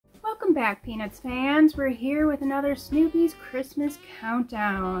Welcome back, Peanuts fans. We're here with another Snoopy's Christmas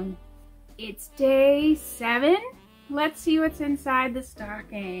Countdown. It's day 7. Let's see what's inside the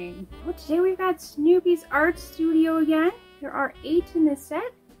stocking. Well, today we've got Snoopy's Art Studio again. There are 8 in this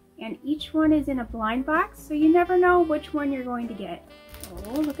set, and each one is in a blind box, so you never know which one you're going to get.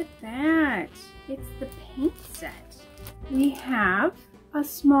 Oh, look at that. It's the paint set. We have a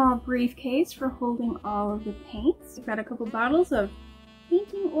small briefcase for holding all of the paints. We've got a couple bottles of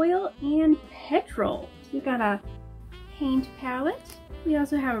painting oil and petrol. We've got a paint palette. We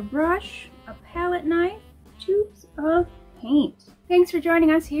also have a brush, a palette knife, tubes of paint. Thanks for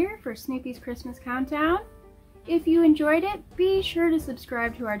joining us here for Snoopy's Christmas Countdown. If you enjoyed it, be sure to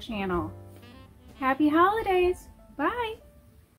subscribe to our channel. Happy holidays! Bye!